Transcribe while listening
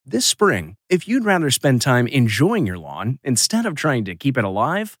This spring, if you'd rather spend time enjoying your lawn instead of trying to keep it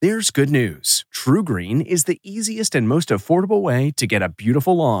alive, there's good news. TruGreen is the easiest and most affordable way to get a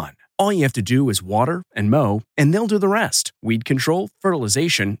beautiful lawn. All you have to do is water and mow, and they'll do the rest. Weed control,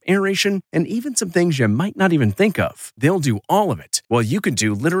 fertilization, aeration, and even some things you might not even think of. They'll do all of it, while you can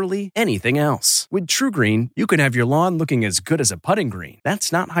do literally anything else. With TruGreen, you can have your lawn looking as good as a putting green.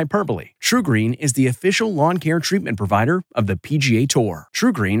 That's not hyperbole. TruGreen is the official lawn care treatment provider of the PGA Tour.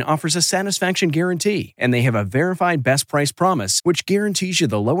 TruGreen offers a satisfaction guarantee, and they have a verified best price promise, which guarantees you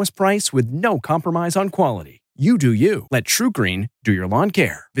the lowest price with no compromise on quality. You do you. Let TruGreen do your lawn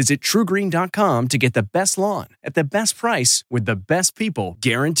care. Visit TruGreen.com to get the best lawn at the best price with the best people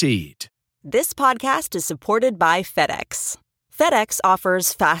guaranteed. This podcast is supported by FedEx. FedEx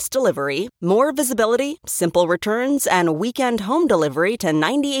offers fast delivery, more visibility, simple returns, and weekend home delivery to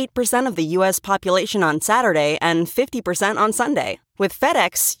 98% of the U.S. population on Saturday and 50% on Sunday. With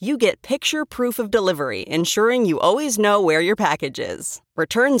FedEx, you get picture proof of delivery, ensuring you always know where your package is.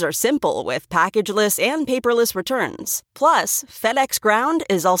 Returns are simple with packageless and paperless returns. Plus, FedEx Ground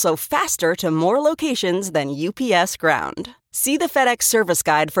is also faster to more locations than UPS Ground. See the FedEx service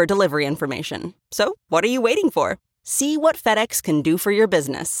guide for delivery information. So, what are you waiting for? See what FedEx can do for your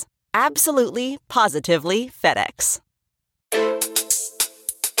business. Absolutely, positively FedEx.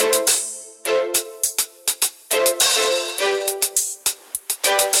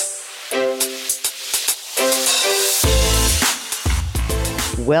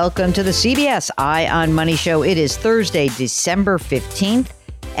 Welcome to the CBS Eye on Money show. It is Thursday, December 15th,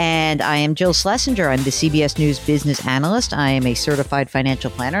 and I am Jill Schlesinger. I'm the CBS News business analyst. I am a certified financial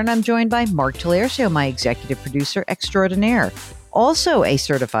planner, and I'm joined by Mark Talercio, my executive producer extraordinaire, also a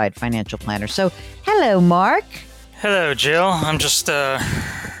certified financial planner. So, hello, Mark. Hello, Jill. I'm just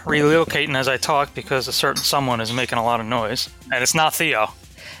relocating as I talk because a certain someone is making a lot of noise, and it's not Theo.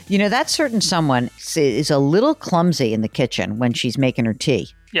 You know, that certain someone is a little clumsy in the kitchen when she's making her tea.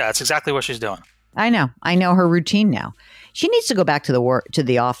 Yeah, that's exactly what she's doing. I know her routine now. She needs to go back to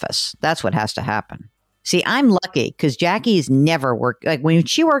the office. That's what has to happen. See, I'm lucky because Jackie has never worked. Like when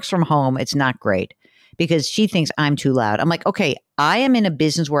she works from home, it's not great because she thinks I'm too loud. I'm like, okay, I am in a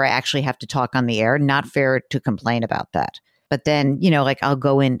business where I actually have to talk on the air. Not fair to complain about that. But then, you know, like I'll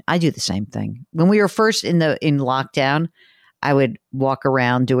go in. I do the same thing. When we were first in lockdown, I would walk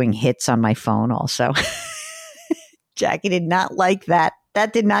around doing hits on my phone also. Jackie did not like that.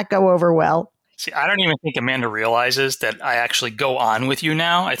 That did not go over well. See, I don't even think Amanda realizes that I actually go on with you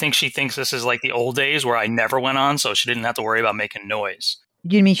now. I think she thinks this is like the old days where I never went on, so she didn't have to worry about making noise.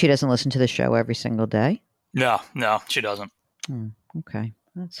 You mean she doesn't listen to the show every single day? No, she doesn't. Okay,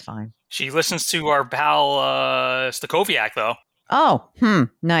 that's fine. She listens to our pal Stakoviak, though. Oh,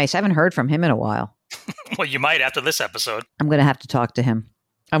 nice. I haven't heard from him in a while. Well, you might after this episode. I'm going to have to talk to him.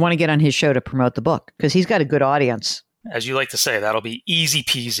 I want to get on his show to promote the book because he's got a good audience. As you like to say, that'll be easy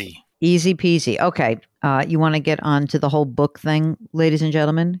peasy. Easy peasy. Okay. You want to get on to the whole book thing, ladies and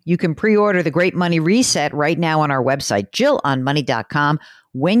gentlemen? You can pre-order The Great Money Reset right now on our website, JillOnMoney.com.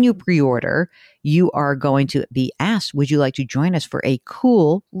 When you pre-order, you are going to be asked, would you like to join us for a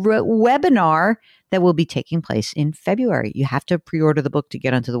cool webinar that will be taking place in February? You have to pre-order the book to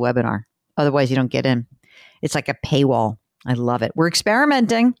get onto the webinar. Otherwise, you don't get in. It's like a paywall. I love it. We're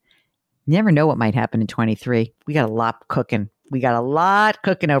experimenting. You never know what might happen in 23. We got a lot cooking.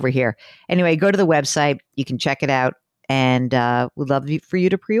 Over here. Anyway, go to the website. You can check it out. And we'd love for you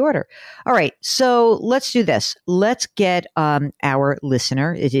to pre-order. All right. So let's do this. Let's get our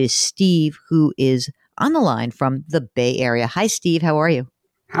listener. It is Steve, who is on the line from the Bay Area. Hi, Steve. How are you?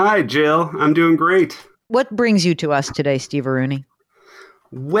 Hi, Jill. I'm doing great. What brings you to us today, Steve Aruni?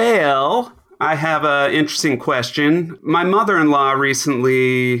 Well, I have an interesting question. My mother-in-law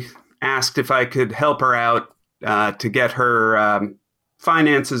recently asked if I could help her out to get her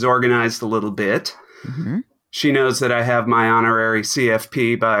finances organized a little bit. Mm-hmm. She knows that I have my honorary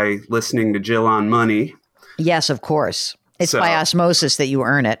CFP by listening to Jill on Money. Yes, of course. It's by osmosis that you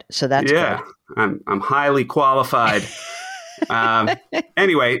earn it. So that's good. I'm highly qualified.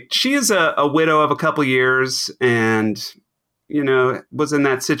 Anyway, she is a widow of a couple years and, you know, was in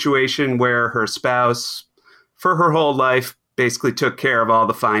that situation where her spouse, for her whole life, basically took care of all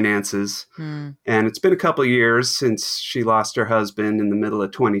the finances. And it's been a couple years since she lost her husband in the middle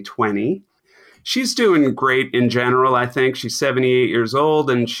of 2020. She's doing great in general, I think. She's 78 years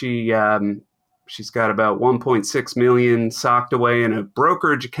old, and she's got about $1.6 million socked away in a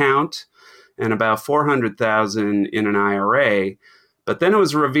brokerage account and about $400,000 in an IRA. But then it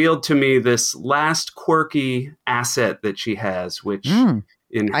was revealed to me this last quirky asset that she has, which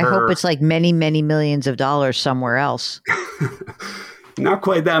I hope it's like many, many millions of dollars somewhere else. Not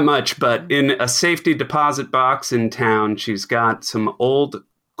quite that much, but in a safety deposit box in town, she's got some old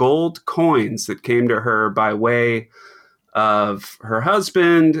gold coins that came to her by way of her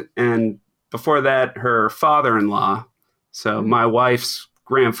husband, and before that, her father-in-law. So my wife's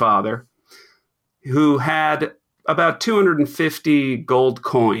grandfather, who had about 250 gold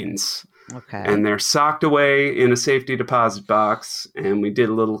coins. Okay. And they're socked away in a safety deposit box. And we did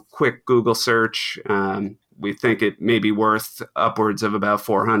a little quick Google search. We think it may be worth upwards of about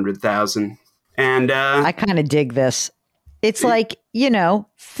 $400,000. And I kind of dig this. It's like,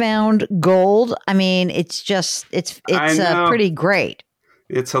 found gold. I mean, it's pretty great.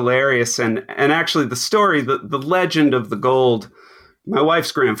 It's hilarious. And actually the story, the legend of the gold, my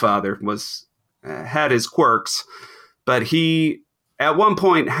wife's grandfather had his quirks, but he at one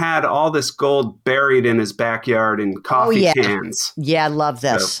point had all this gold buried in his backyard in coffee cans. Yeah, love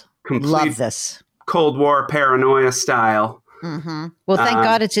this. So complete love this. Cold War paranoia style. Mm-hmm. Well, thank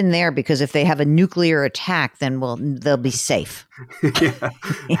God it's in there, because if they have a nuclear attack, then they'll be safe. Yeah,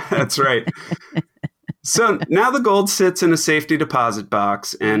 that's right. So now the gold sits in a safety deposit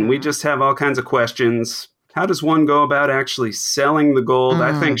box, and we just have all kinds of questions. How does one go about actually selling the gold?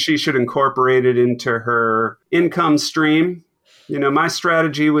 I think she should incorporate it into her income stream. My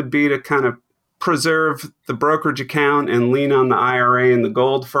strategy would be to kind of preserve the brokerage account and lean on the IRA and the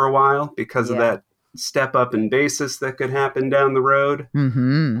gold for a while because of that step up in basis that could happen down the road.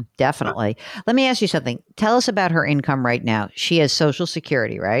 Mm-hmm. Definitely. Let me ask you something. Tell us about her income right now. She has Social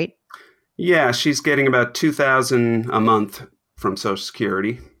Security, right? Yeah, she's getting about $2,000 a month from Social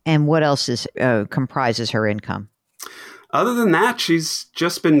Security. And what else comprises her income? Other than that, she's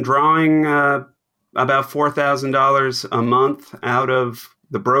just been drawing about $4,000 a month out of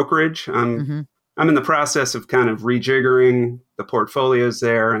the brokerage. I'm in the process of kind of rejiggering the portfolios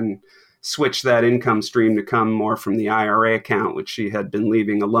there and switch that income stream to come more from the IRA account, which she had been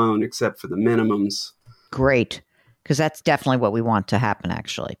leaving alone except for the minimums. Great. Because that's definitely what we want to happen,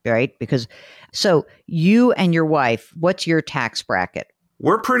 actually, right? So you and your wife, what's your tax bracket?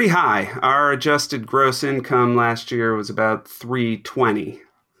 We're pretty high. Our adjusted gross income last year was about $320,000.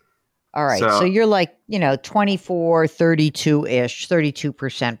 All right. So you're like, 24, 32-ish,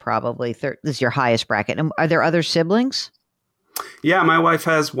 32% probably. This is your highest bracket. And are there other siblings? Yeah, my wife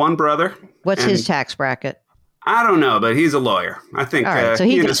has one brother. What's his tax bracket? I don't know, but he's a lawyer. I think so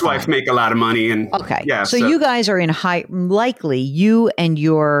he and his wife make a lot of money. And okay. Yeah, so you guys are likely you and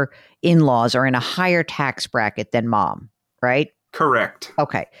your in-laws are in a higher tax bracket than mom, right? Correct.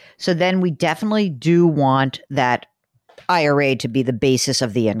 Okay. So then we definitely do want that IRA to be the basis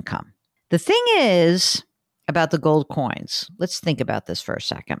of the income. The thing is about the gold coins. Let's think about this for a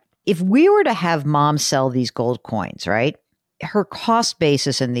second. If we were to have mom sell these gold coins, right? Her cost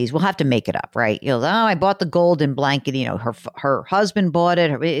basis in these, we'll have to make it up, right? I bought the gold in blanket, her husband bought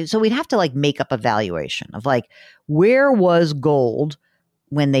it. So we'd have to make up a valuation of where was gold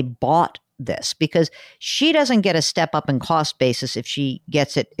when they bought this? Because she doesn't get a step up in cost basis if she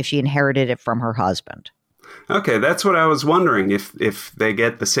inherited it from her husband. Okay, that's what I was wondering, if they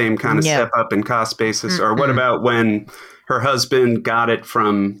get the same kind of step up in cost basis, or what about when her husband got it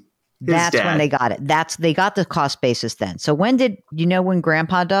from That's dad? When they got it. They got the cost basis then. So when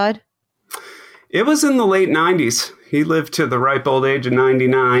Grandpa died? It was in the late 90s. He lived to the ripe old age of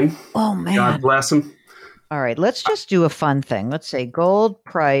 99. Oh, man. God bless him. All right, let's just do a fun thing. Let's say gold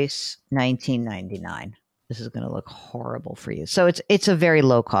price 1999. This is going to look horrible for you. So it's a very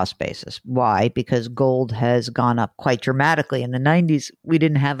low cost basis. Why? Because gold has gone up quite dramatically. In the 90s, we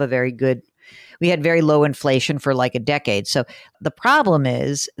had very low inflation for a decade. So the problem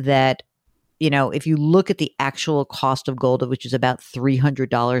is that, if you look at the actual cost of gold, which is about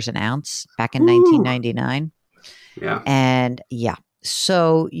 $300 an ounce back in 1999. Yeah. And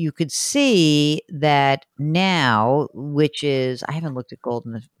so you could see that now, which is, I haven't looked at gold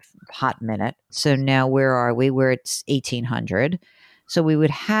in a hot minute. So now where are we? Where it's 1800. So we would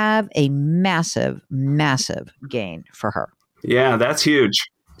have a massive, massive gain for her. Yeah, that's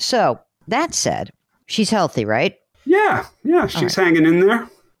huge. So that said, she's healthy, right? Yeah, she's hanging in there.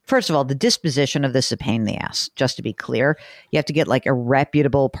 First of all, the disposition of this is a pain in the ass, just to be clear. You have to get a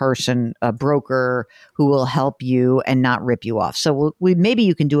reputable person, a broker who will help you and not rip you off. So maybe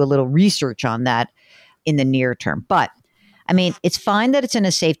you can do a little research on that in the near term. But, it's fine that it's in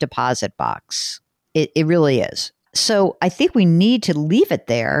a safe deposit box. It really is. So I think we need to leave it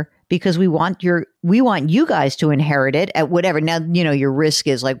there because we want you guys to inherit it at whatever. Now, your risk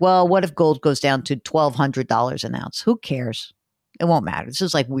is what if gold goes down to $1,200 an ounce? Who cares? It won't matter. This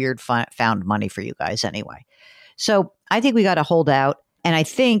is weird found money for you guys anyway. So I think we got to hold out. And I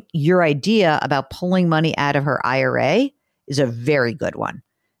think your idea about pulling money out of her IRA is a very good one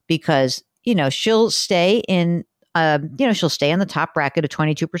because, she'll stay in, she'll stay in the top bracket of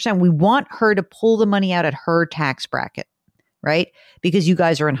 22%. We want her to pull the money out at her tax bracket, right? Because you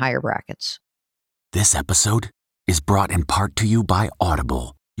guys are in higher brackets. This episode is brought in part to you by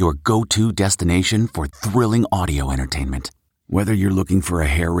Audible, your go-to destination for thrilling audio entertainment. Whether you're looking for a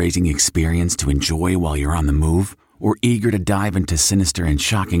hair-raising experience to enjoy while you're on the move or eager to dive into sinister and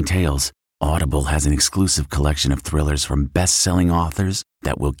shocking tales, Audible has an exclusive collection of thrillers from best-selling authors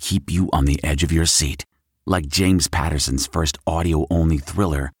that will keep you on the edge of your seat. Like James Patterson's first audio-only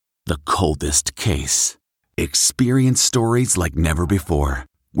thriller, The Coldest Case. Experience stories like never before,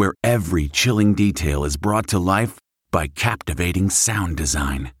 where every chilling detail is brought to life by captivating sound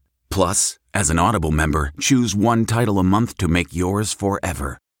design. Plus, as an Audible member, choose one title a month to make yours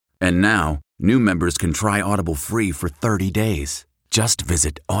forever. And now, new members can try Audible free for 30 days. Just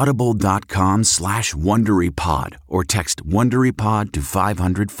visit audible.com/WonderyPod or text WonderyPod to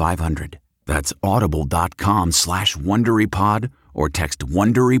 500-500. That's audible.com/WonderyPod or text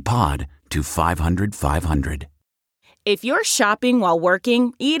WonderyPod to 500-500. If you're shopping while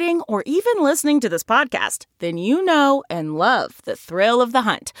working, eating, or even listening to this podcast, then you know and love the thrill of the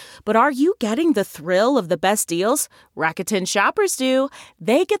hunt. But are you getting the thrill of the best deals? Rakuten shoppers do.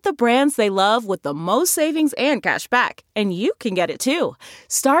 They get the brands they love with the most savings and cash back. And you can get it too.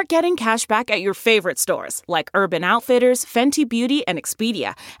 Start getting cash back at your favorite stores like Urban Outfitters, Fenty Beauty, and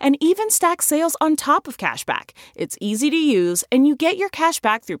Expedia, and even stack sales on top of cash back. It's easy to use, and you get your cash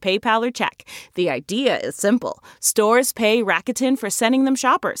back through PayPal or check. The idea is simple. Stores pay Rakuten for sending them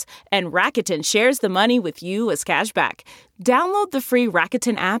shoppers, and Rakuten shares the money with you as cash back. Download the free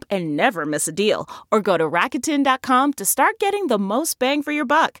Rakuten app and never miss a deal, or go to Rakuten.com to start getting the most bang for your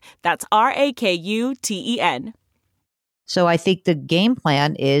buck. That's Rakuten. So I think the game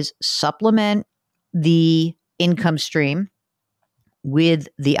plan is supplement the income stream with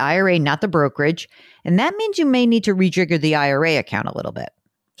the IRA, not the brokerage. And that means you may need to rejigger the IRA account a little bit.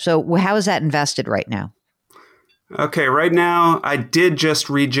 So how is that invested right now? Okay, right now I did just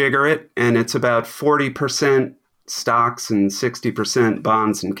rejigger it, and it's about 40% stocks and 60%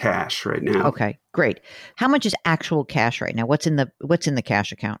 bonds and cash right now. Okay, great. How much is actual cash right now? What's in the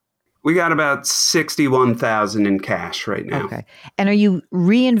cash account? We got about 61,000 in cash right now. Okay. And are you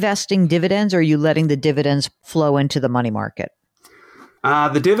reinvesting dividends, or are you letting the dividends flow into the money market?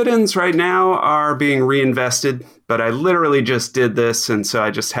 The dividends right now are being reinvested, but I literally just did this, and so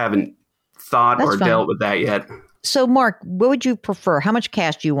I just haven't thought That's or fine. dealt with that yet. So, Mark, what would you prefer? How much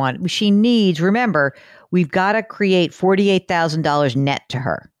cash do you want? She needs, remember, we've got to create $48,000 net to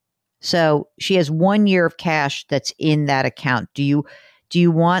her. So she has 1 year of cash that's in that account. Do you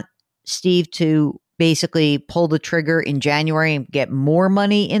want Steve to basically pull the trigger in January and get more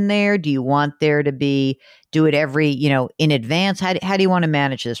money in there? Do you want there to do it every, in advance? How do you want to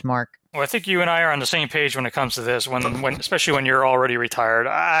manage this, Mark? Well, I think you and I are on the same page when it comes to this. When especially when you're already retired,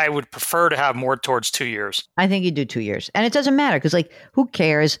 I would prefer to have more towards 2 years. I think you do 2 years, and it doesn't matter because, who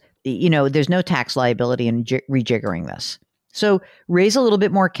cares? There's no tax liability in rejiggering this. So raise a little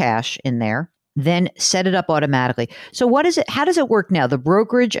bit more cash in there, then set it up automatically. So what is it? How does it work now? The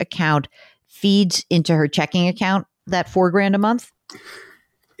brokerage account feeds into her checking account that $4,000 a month.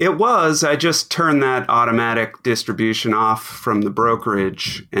 It was. I just turned that automatic distribution off from the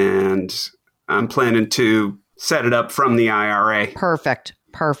brokerage, and I'm planning to set it up from the IRA. Perfect.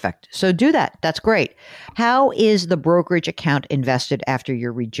 So do that. That's great. How is the brokerage account invested after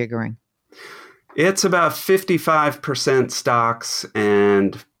your rejiggering? It's about 55% stocks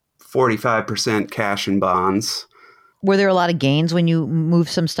and 45% cash and bonds. Were there a lot of gains when you moved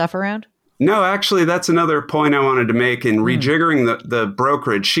some stuff around? No, actually, that's another point I wanted to make. In rejiggering the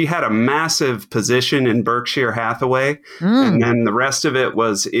brokerage, she had a massive position in Berkshire Hathaway, and then the rest of it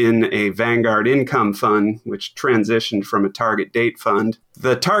was in a Vanguard Income Fund, which transitioned from a Target Date Fund.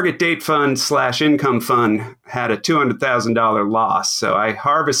 The Target Date Fund / Income Fund had a $200,000 loss, so I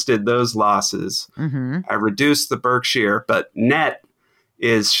harvested those losses. Mm-hmm. I reduced the Berkshire, but net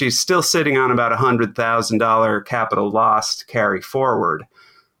is she's still sitting on about $100,000 capital loss to carry forward.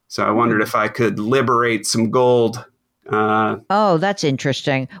 So I wondered if I could liberate some gold. Oh, that's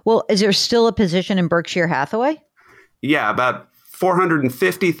interesting. Well, is there still a position in Berkshire Hathaway? Yeah, about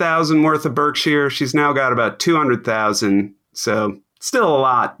 450,000 worth of Berkshire. She's now got about 200,000. So still a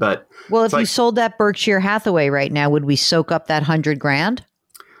lot, but well, if you sold that Berkshire Hathaway right now, would we soak up that $100,000?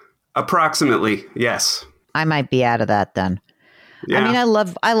 Approximately, yes. I might be out of that then. Yeah. I mean,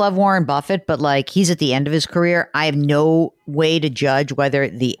 I love Warren Buffett, but he's at the end of his career. I have no way to judge whether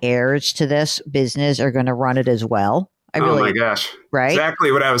the heirs to this business are going to run it as well. My gosh. Right?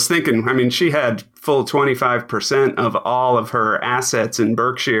 Exactly what I was thinking. I mean, she had full 25% of all of her assets in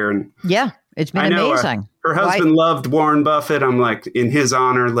Berkshire. And yeah, it's been amazing. Her husband loved Warren Buffett. I'm like, in his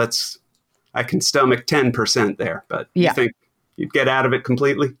honor, I can stomach 10% there. But you think you'd get out of it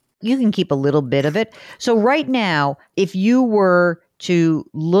completely? You can keep a little bit of it. So right now, if you were to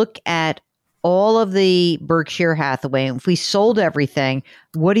look at all of the Berkshire Hathaway, if we sold everything,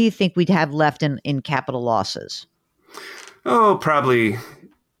 what do you think we'd have left in capital losses? Oh, probably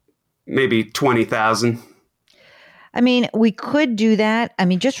maybe 20,000. I mean, we could do that. I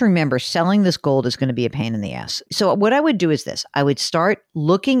mean, just remember, selling this gold is going to be a pain in the ass. So what I would do is this. I would start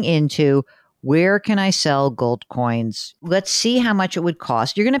looking into where can I sell gold coins? Let's see how much it would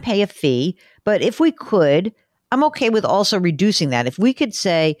cost. You're going to pay a fee, but if we could, I'm okay with also reducing that. If we could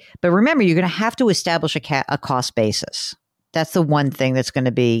say, but remember, you're going to have to establish a cost basis. That's the one thing that's going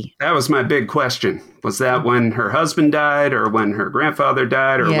to be. That was my big question. Was that when her husband died or when her grandfather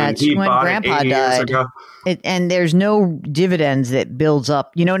died or when he bought it 80 years ago? And there's no dividends that builds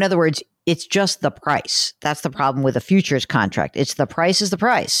up. In other words, it's just the price. That's the problem with a futures contract. It's the price is the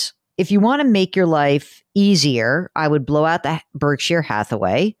price. If you want to make your life easier, I would blow out the Berkshire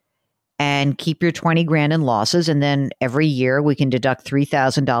Hathaway and keep your 20 grand in losses. And then every year we can deduct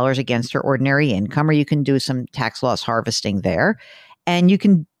 $3,000 against your ordinary income, or you can do some tax loss harvesting there. And you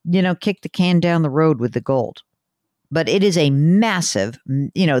can, kick the can down the road with the gold. But it is a massive,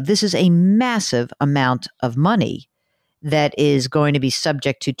 this is a massive amount of money that is going to be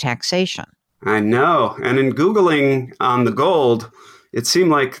subject to taxation. I know. And in Googling on the gold, it seemed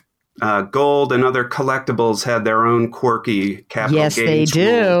like gold and other collectibles had their own quirky capital gains. Yes, they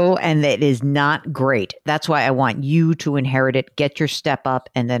do. And it is not great. That's why I want you to inherit it, get your step up,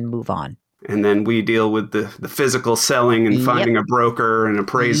 and then move on. And then we deal with the physical selling and finding a broker and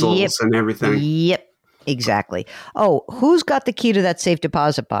appraisals and everything. Yep, exactly. Oh, who's got the key to that safe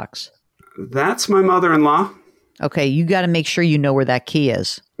deposit box? That's my mother-in-law. Okay, you got to make sure you know where that key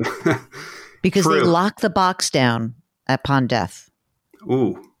is. Because they lock the box down upon death.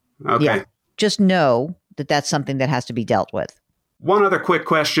 Ooh. Okay. Yeah. Just know that that's something that has to be dealt with. One other quick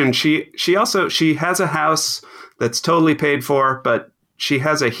question. She has a house that's totally paid for, but she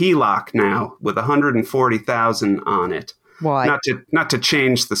has a HELOC now with $140,000 on it. Why? Not to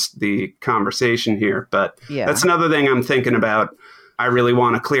change the conversation here, but that's another thing I'm thinking about. I really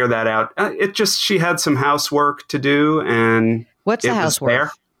want to clear that out. She had some housework to do, and what's the house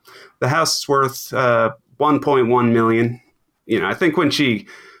worth? The house is worth $1.1 million. I think when she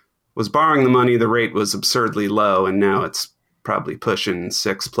was borrowing the money, the rate was absurdly low, and now it's probably pushing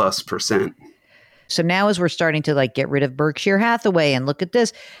 6+%. So now as we're starting to get rid of Berkshire Hathaway and look at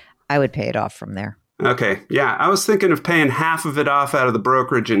this, I would pay it off from there. Okay. Yeah. I was thinking of paying half of it off out of the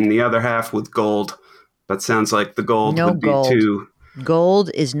brokerage and the other half with gold. But sounds like the gold would be too. Gold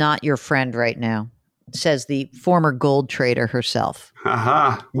is not your friend right now, says the former gold trader herself.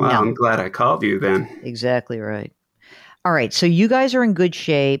 Aha. Well, no. I'm glad I called you then. Exactly right. All right. So you guys are in good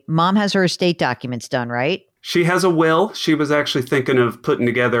shape. Mom has her estate documents done, right? She has a will. She was actually thinking of putting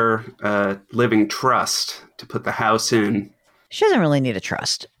together a living trust to put the house in. She doesn't really need a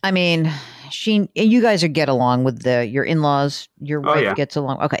trust. I mean, you guys get along with your in-laws. Your wife gets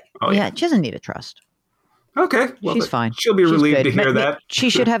along. Okay. Yeah. She doesn't need a trust. Okay. Well, she's fine. She'll be relieved to hear that.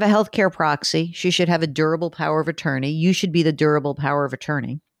 She should have a healthcare proxy. She should have a durable power of attorney. You should be the durable power of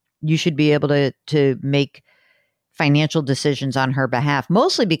attorney. You should be able to make financial decisions on her behalf,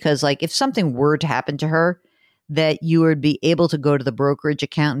 mostly because if something were to happen to her, that you would be able to go to the brokerage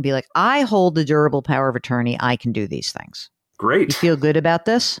account and be like, I hold the durable power of attorney. I can do these things. Great. You feel good about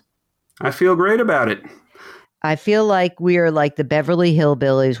this? I feel great about it. I feel like we are like the Beverly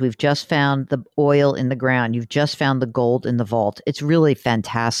Hillbillies. We've just found the oil in the ground. You've just found the gold in the vault. It's really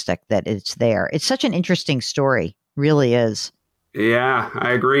fantastic that it's there. It's such an interesting story. Really is. Yeah,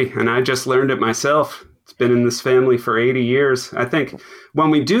 I agree. And I just learned it myself. It's been in this family for 80 years. I think when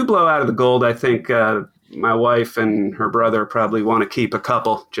we do blow out of the gold, I think my wife and her brother probably want to keep a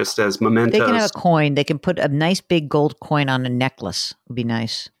couple just as mementos. They can have a coin. They can put a nice big gold coin on a necklace. It would be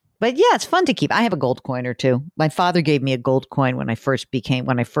nice. But yeah, it's fun to keep. I have a gold coin or two. My father gave me a gold coin when I first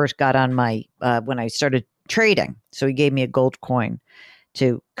got on when I started trading. So he gave me a gold coin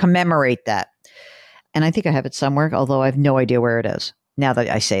to commemorate that. And I think I have it somewhere, although I have no idea where it is. Now that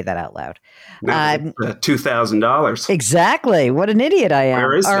I say that out loud. $2,000. Exactly. What an idiot I am.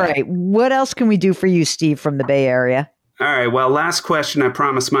 Where is that? All right. What else can we do for you, Steve, from the Bay Area? All right. Well, last question. I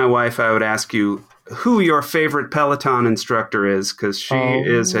promised my wife I would ask you who your favorite Peloton instructor is, because she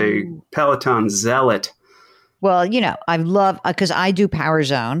is a Peloton zealot. Well, I love, because I do Power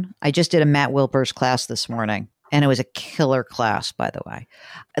Zone. I just did a Matt Wilpers class this morning. And it was a killer class, by the way.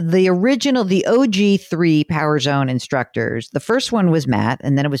 The OG 3 Power Zone instructors, the first one was Matt,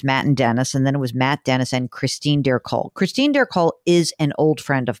 and then it was Matt and Dennis, and then it was Matt, Dennis, and Christine Dercole. Christine Dercole is an old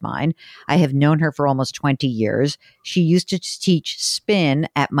friend of mine. I have known her for almost 20 years. She used to teach spin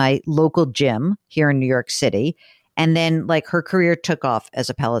at my local gym here in New York City. And then her career took off as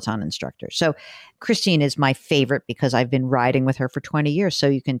a Peloton instructor. So Christine is my favorite because I've been riding with her for 20 years. So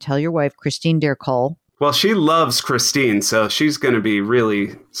you can tell your wife, Christine Dercole. Well, she loves Christine, so she's going to be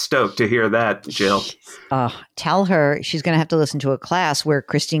really stoked to hear that, Jill. Tell her she's going to have to listen to a class where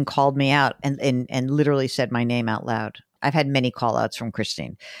Christine called me out and literally said my name out loud. I've had many call outs from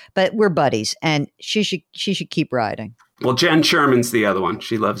Christine, but we're buddies and she should keep riding. Well, Jen Sherman's the other one.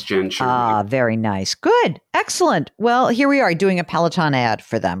 She loves Jen Sherman. Very nice. Good. Excellent. Well, here we are doing a Peloton ad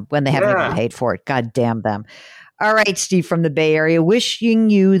for them when they haven't even paid for it. God damn them. All right, Steve from the Bay Area, wishing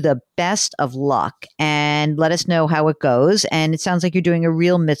you the best of luck and let us know how it goes. And it sounds like you're doing a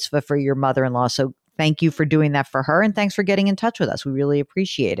real mitzvah for your mother-in-law. So thank you for doing that for her. And thanks for getting in touch with us. We really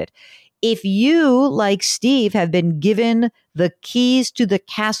appreciate it. If you, like Steve, have been given the keys to the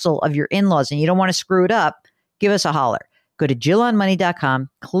castle of your in-laws and you don't want to screw it up, give us a holler. Go to JillOnMoney.com,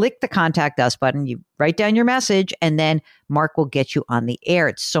 click the contact us button, you write down your message, and then Mark will get you on the air.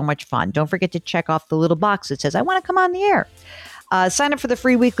 It's so much fun. Don't forget to check off the little box that says, I want to come on the air. Sign up for the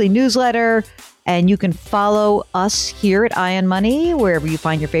free weekly newsletter, and you can follow us here at Eye on Money, wherever you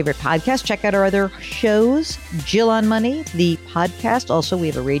find your favorite podcast. Check out our other shows, Jill on Money, the podcast. Also, we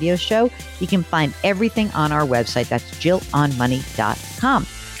have a radio show. You can find everything on our website. That's JillOnMoney.com.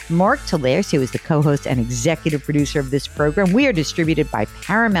 Mark Tillers, who is the co-host and executive producer of this program. We are distributed by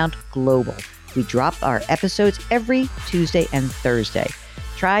Paramount Global. We drop our episodes every Tuesday and Thursday.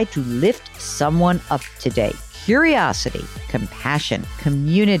 Try to lift someone up today. Curiosity, compassion,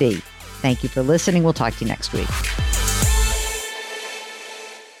 community. Thank you for listening. We'll talk to you next week.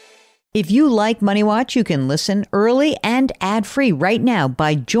 If you like Money Watch, you can listen early and ad-free right now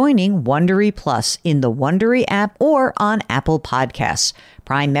by joining Wondery Plus in the Wondery app or on Apple Podcasts.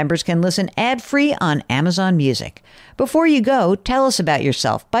 Prime members can listen ad-free on Amazon Music. Before you go, tell us about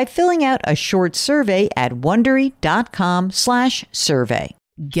yourself by filling out a short survey at Wondery.com/survey.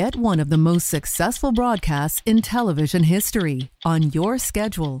 Get one of the most successful broadcasts in television history on your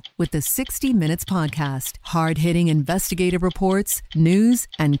schedule with the 60 Minutes Podcast. Hard-hitting investigative reports, news,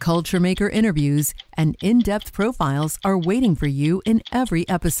 and culture maker interviews, and in-depth profiles are waiting for you in every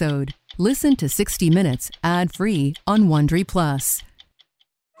episode. Listen to 60 Minutes ad-free on Wondery Plus.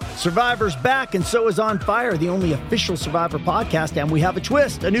 Survivor's back, and so is On Fire, the only official Survivor podcast, and we have a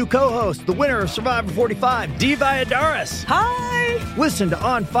twist, a new co-host, the winner of Survivor 45, Dee Valladares. Hi! Listen to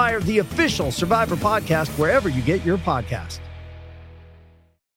On Fire, the official Survivor podcast, wherever you get your podcast.